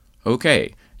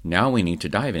Okay, now we need to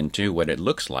dive into what it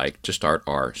looks like to start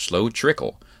our slow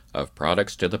trickle of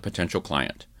products to the potential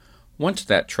client. Once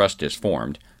that trust is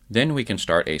formed, then we can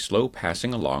start a slow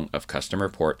passing along of customer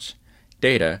reports,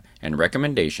 data, and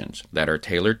recommendations that are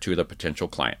tailored to the potential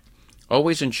client,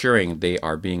 always ensuring they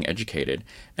are being educated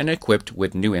and equipped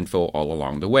with new info all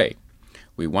along the way.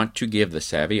 We want to give the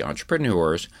savvy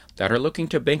entrepreneurs that are looking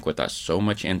to bank with us so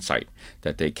much insight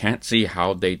that they can't see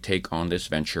how they take on this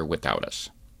venture without us.